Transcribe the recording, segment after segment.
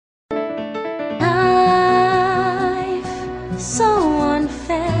so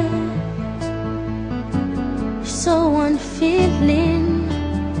unfair, so unfeeling,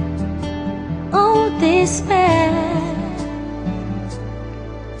 oh despair.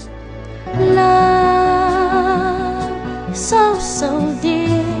 Love so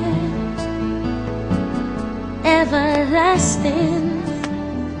dear, everlasting,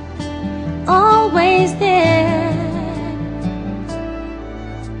 always there.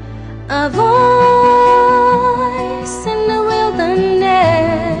 A voice in the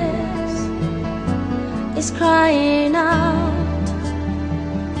wilderness is crying out.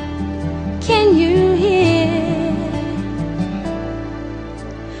 Can you hear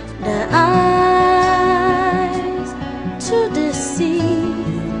the eyes to deceive?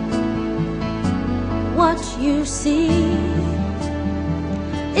 What you see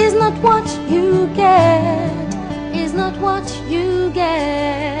is not what you get, is not what you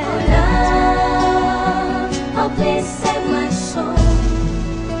get. Oh love, oh please save my soul.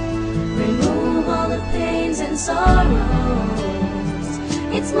 Remove all the pains and sorrows.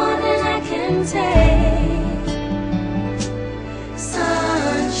 It's more than I can take.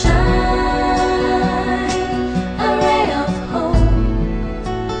 Sunshine, a ray of hope.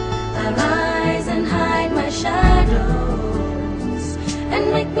 Arise and hide my shadows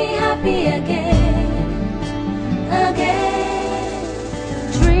and make me happy again, again.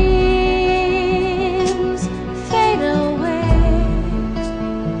 Dreams fade away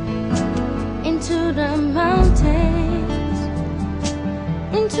into the mountains,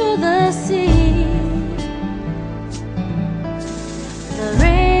 into the sea. The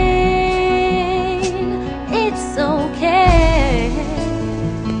rain, it's okay,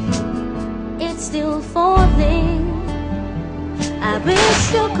 it's still falling. I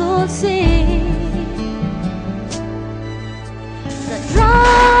wish you could see the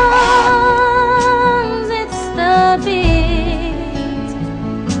drums, it's the beat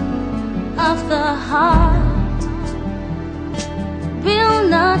of the heart, will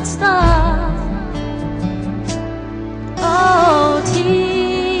not stop. Oh,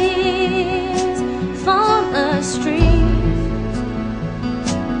 tears from a stream,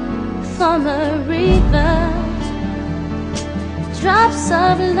 from a river, drops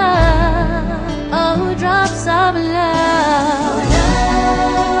of love, oh drops of love. Oh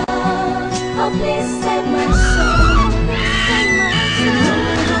love, oh please save my soul.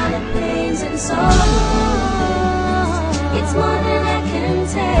 Remove all the pains and sorrows. It's more than I can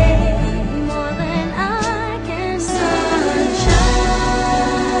take, More than I can say. Sunshine,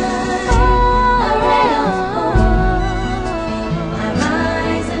 a ray of hope.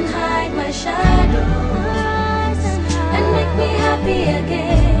 Arise and hide my shadows and make me happy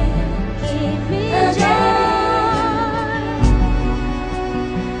again, Keep me again.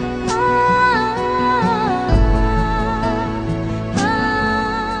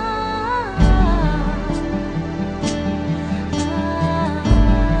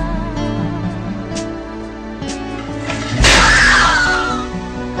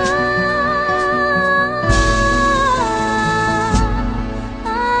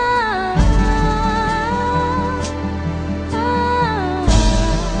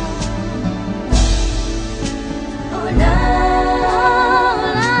 Oh love,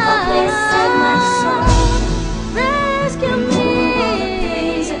 oh please save my soul. Rescue All the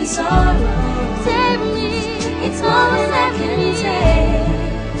pains me, and sorrows. save me. It's more than I can take.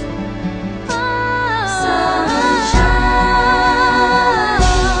 Sunshine,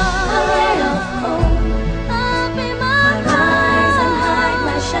 a ray of hope. Arise and hide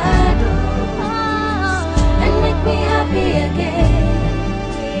my shadows and make me happy again,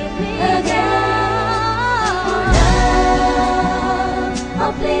 again. Oh love,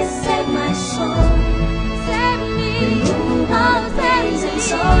 oh please save my soul. Remove all the pains and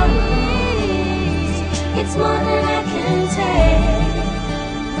sorrows. It's more than I can take.